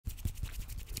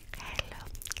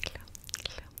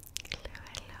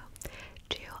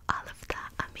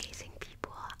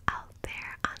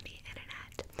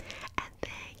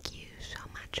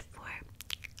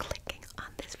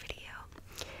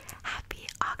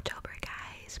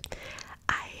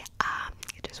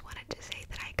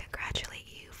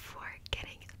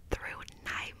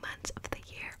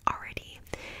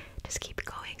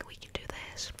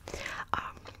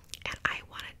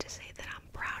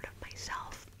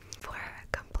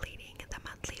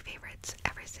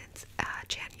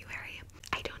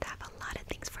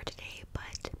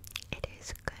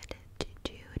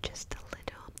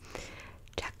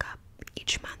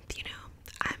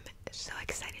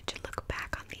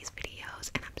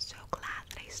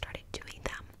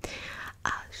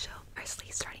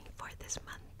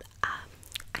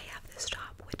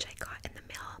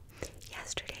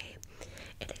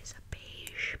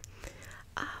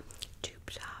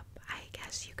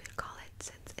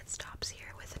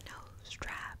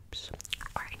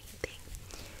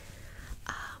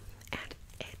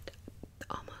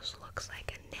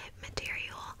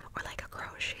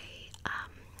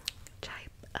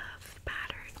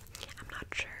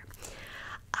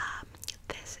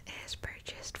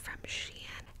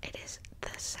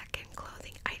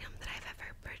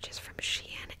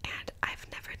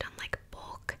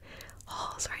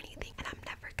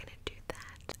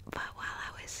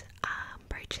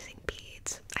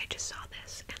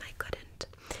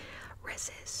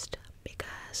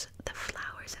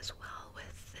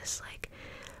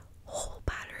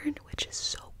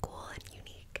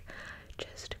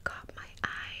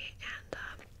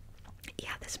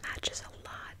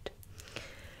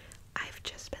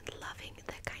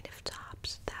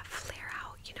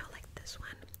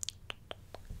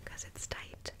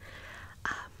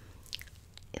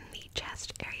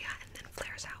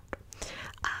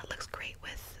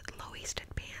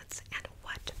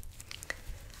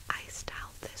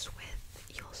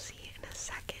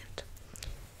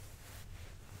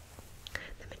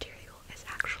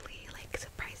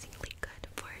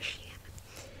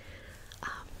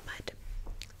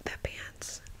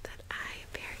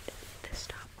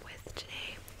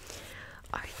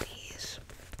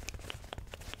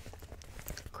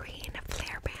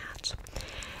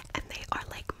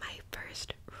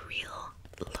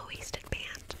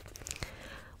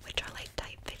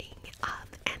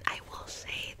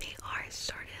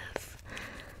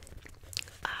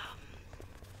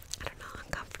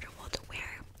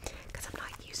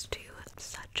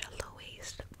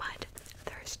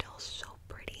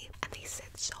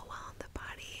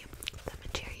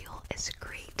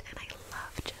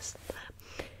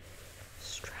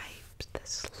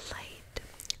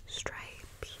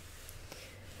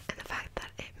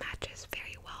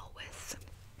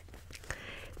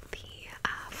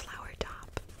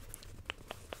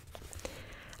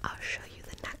I'll show you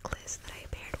the necklace that I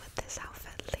paired with this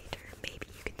outfit later. Maybe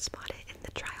you can spot it in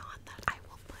the try on that I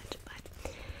will put,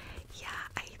 but yeah,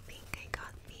 I think I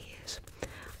got these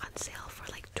on sale for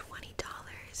like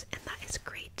 $20, and that is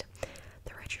great.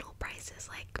 The original price is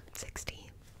like $16.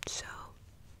 So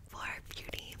for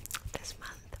beauty this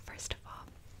month, first of all,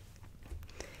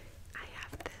 I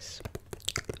have this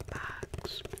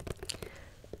box.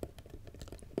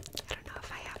 I don't know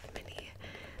if I have many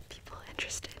people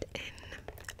interested in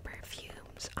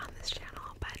perfumes on this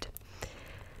channel, but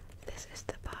this is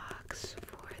the box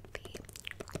for the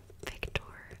Victor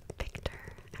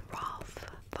and Rolf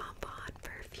Bonbon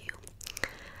perfume.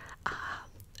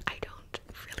 I don't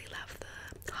really love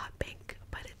the hot pink,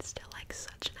 but it's still like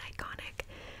such an iconic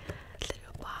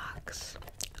little box.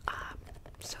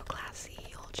 So classy.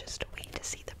 You'll just wait to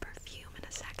see the perfume in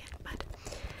a second. But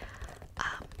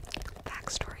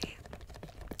backstory: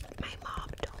 my mom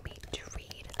told me to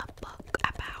read a book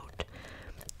about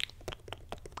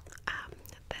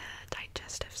the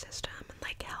digestive system and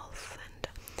like health and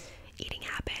eating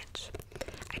habits.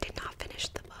 I did not finish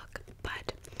the book,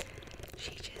 but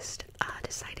she just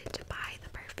decided to buy the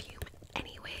perfume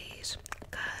anyways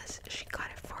because she got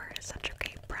it for such a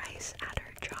great price at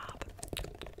her job.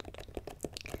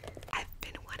 I've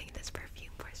been wanting this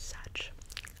perfume for such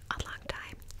a long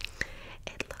time.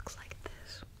 It looks like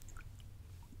this,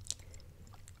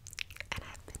 and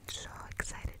I've been so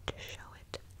excited to show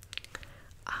it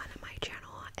on my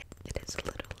channel. It is a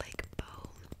little like bow,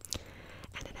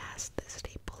 and it has the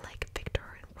staple like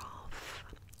Victor and Rolf.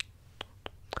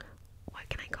 What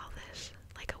can I call this?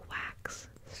 Like a wax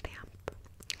stamp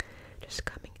just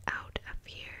coming out of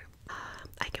here.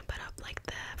 I can put up like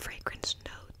the fragrance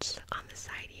notes on the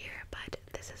side here, but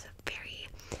this is a very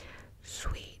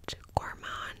sweet,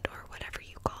 gourmand, or whatever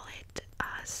you call it,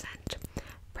 scent.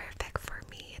 Perfect for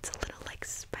me. It's a little like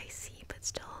spicy, but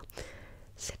still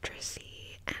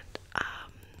citrusy, and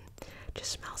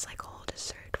just smells like a whole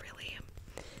dessert, really.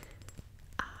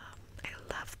 I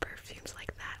love perfumes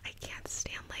like that. I can't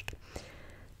stand like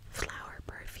flower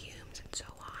perfumes and so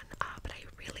on, but I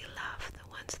really love the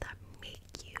ones that make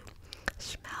you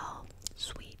smell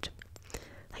sweet,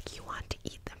 like you want to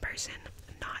eat the person,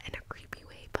 not in a creepy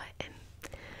way, but in,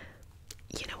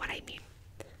 you know what I mean.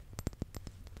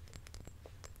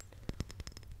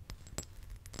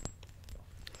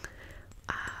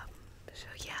 So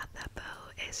yeah, the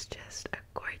bow is just a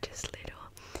gorgeous little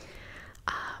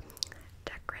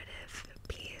decorative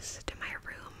piece to my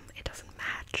room. It doesn't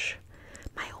match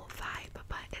my whole vibe,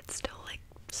 but it's still like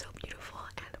so beautiful,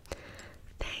 and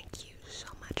thank you so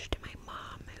much to my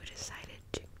mom who decided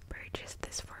to purchase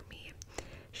this for me.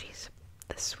 She's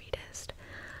the sweetest.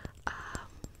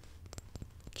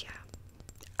 Yeah,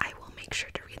 I will make sure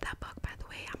to read that book, by the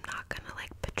way. I'm not gonna like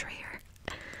betray her.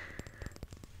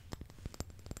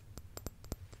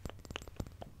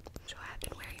 So I've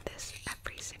been wearing this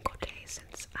every single day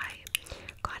since I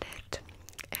got it,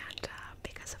 and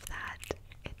because of that,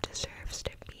 it deserves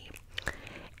to be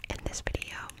in this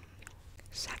video.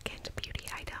 Second beauty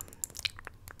item.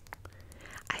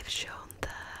 I've shown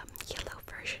the yellow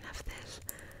version of this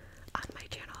on my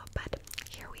channel, but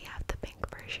here we have the pink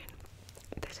version.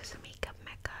 This is a Makeup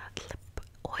Mecca lip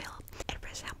oil. It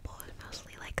resembles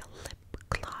mostly like a lip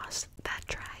gloss that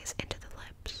dries into the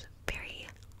lips very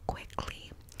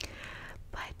quickly,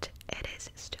 but it is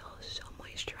still so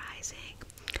moisturizing.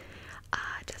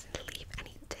 Doesn't leave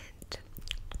any tint.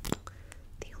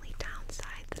 The only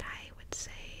downside that I would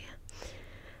say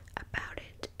about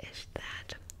it is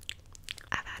that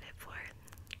I've had it for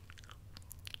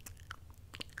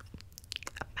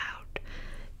about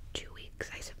 2 weeks,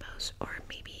 I suppose, or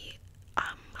maybe a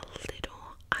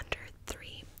little under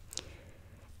 3,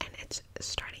 and it's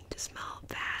starting to smell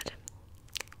bad,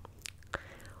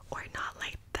 or not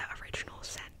like the original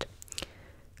scent,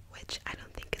 which I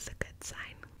don't think is a good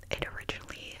sign. It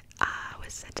originally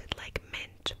was scented like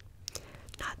mint,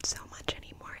 not so much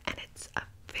anymore, and it's a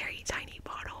very tiny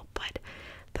bottle, but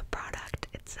the product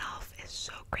itself is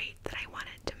so great that I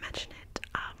wanted to mention it.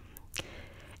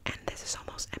 And this is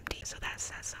almost empty, so that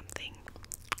says something.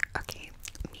 Okay,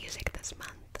 music this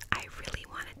month. I really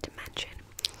wanted to mention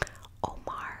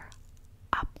Omar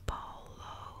Apollo.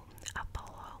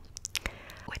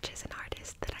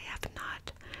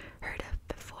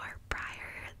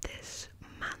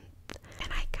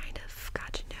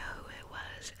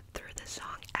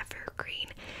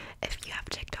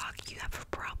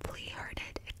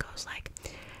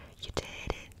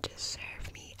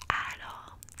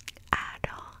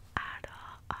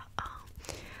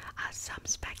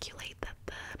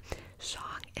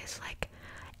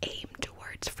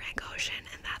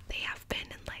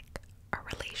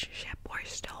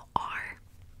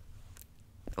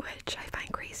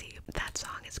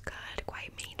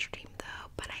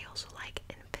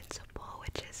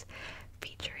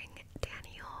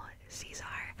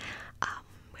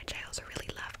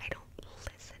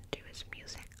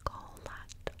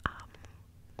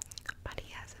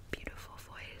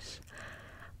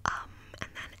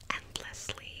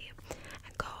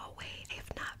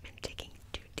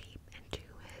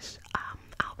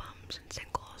 albums and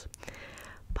singles,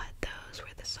 but those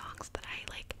were the songs that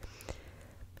I like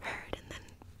heard and then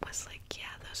was like,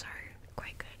 yeah, those are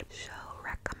quite good. So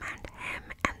recommend him.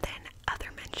 And then other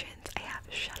mentions, I have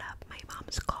Shut Up, My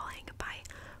Mom's Calling by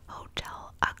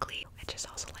Hotel Ugly, which is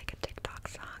also like a TikTok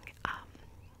song.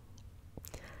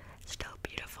 Still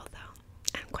beautiful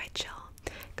though, and quite chill.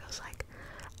 It goes like,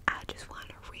 I just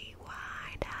wanna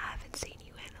rewind, I haven't seen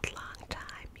you in a long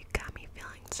time, you got me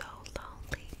feeling so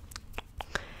lonely,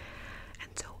 and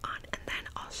so on. And then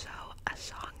also a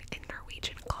song in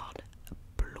Norwegian called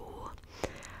Blue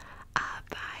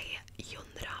by Jon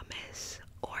Rames,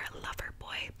 or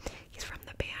Loverboy. He's from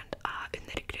the band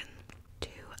Undergrunn.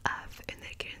 Two of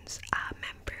Undergrunn's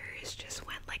members just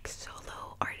went like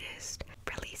solo artist,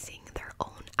 releasing their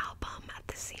own album at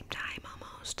the same time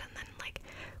almost, and then like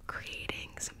creating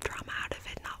some drama out of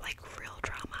it. Not like real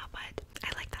drama, but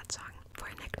I like that song. For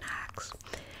knickknacks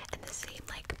and the same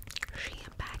like Shein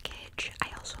package, I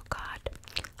also got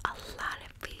a lot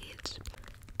of beads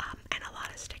and a lot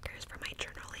of stickers for my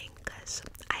journaling, because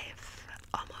I have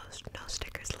almost no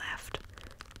stickers left.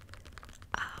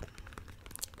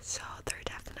 So they're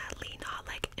definitely not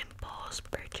like impulse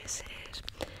purchases.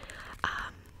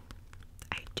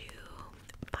 I do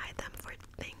buy them for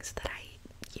things that I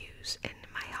use in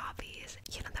my hobbies.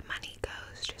 You know, the money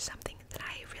goes to something that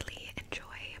I really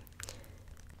enjoy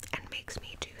and makes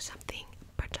me do something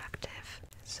productive.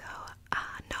 So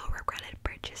no regretted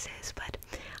purchases, but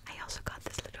I also got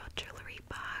this little jewelry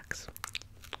box,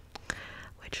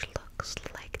 which looks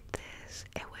like this.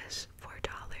 It was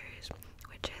 $4,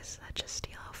 which is such a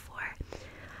steal for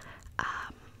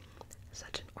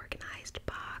such an organized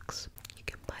box. You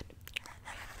can put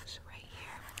this right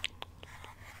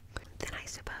here. Then I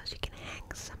suppose you can hang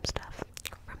some stuff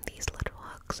from these little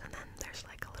hooks, and then there's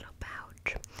like a little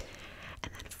pouch.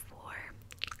 And then for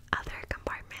other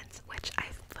compartments, which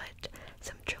I've put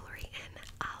some jewelry in,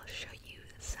 I'll show you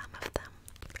some of them.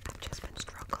 I've just been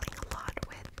struggling a lot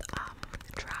with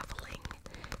traveling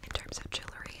in terms of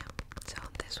jewelry, so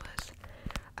this was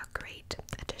a great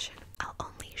addition. I'll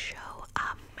only show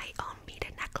my own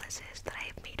beaded necklaces that I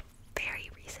have made very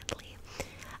recently.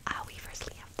 We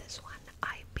firstly have this one.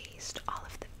 I based all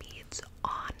of the beads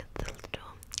on the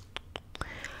little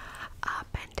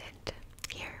pendant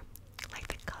here. Like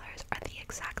the colors are the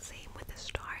exact same with the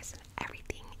stars and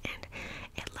everything, and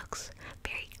it looks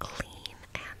very clean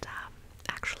and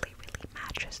actually really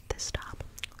matches this top.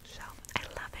 So I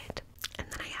love it. And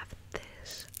then I have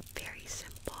this very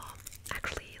simple,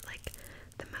 actually like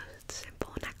the most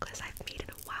simple necklace I've made in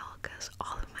a while, because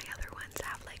all of my other ones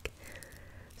have like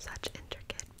such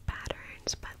intricate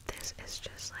patterns, but this is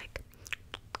just like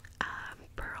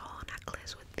pearl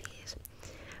necklace with these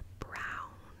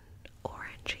brown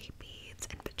orangey beads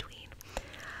in between.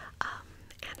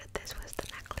 And this was the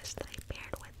necklace that I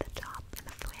paired with the top and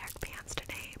the flared pants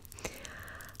today.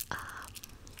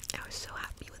 I was so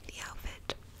happy with the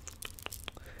outfit.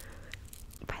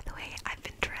 By the way, I've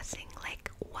been dressing like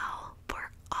well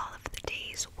for all of the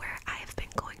days where I've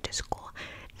been going to school.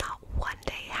 Not one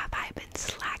day have I been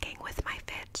slacking with my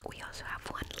fits. We also have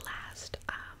one last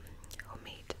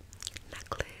homemade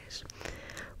necklace,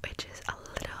 which is a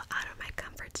little out of my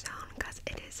comfort zone because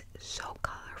it is so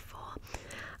colorful.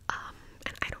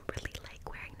 And I don't really like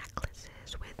wearing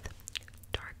necklaces with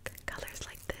dark colors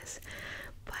like this,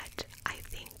 but I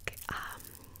think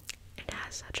it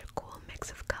has such a cool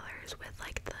mix of colors with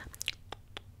like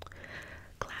the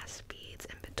glass beads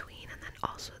in between, and then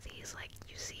also these, like,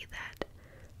 you see that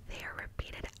they are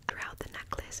repeated throughout the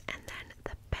necklace, and then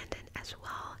the pendant as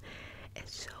well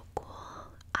is so cool.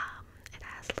 It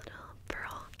has little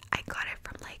pearl. I got it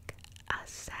from like a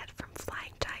set from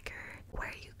Flying Tiger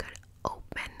where you could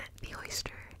open the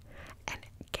oyster and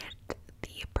get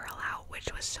the pearl out,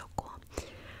 which was so cool.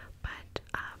 But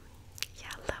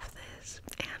yeah, love this,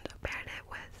 and paired it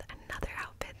with another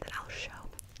outfit that I'll show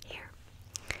here.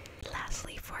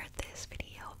 Lastly, for this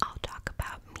video, I'll talk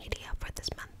about media for this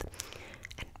month.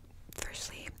 And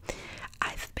firstly,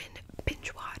 I've been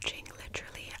binge watching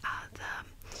literally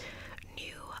the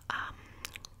new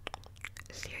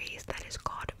series that is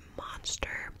called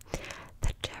Monster,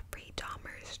 the Jeffrey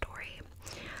Dahmer story.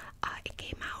 It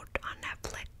came out on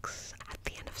Netflix at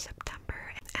the end of September,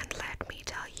 and let me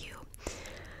tell you,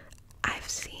 I've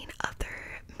seen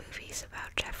other movies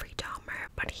about Jeffrey Dahmer,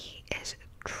 but he is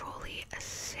truly a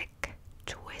sick,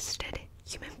 twisted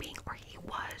human being, or he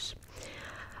was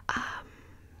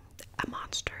a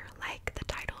monster, like the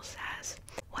title says.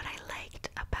 What I liked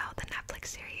about the Netflix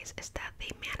series is that they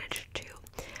managed to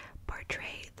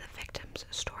portray the victims'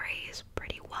 stories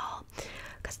pretty well,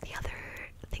 because the other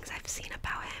things I've seen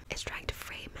about him is trying to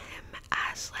frame him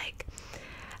as like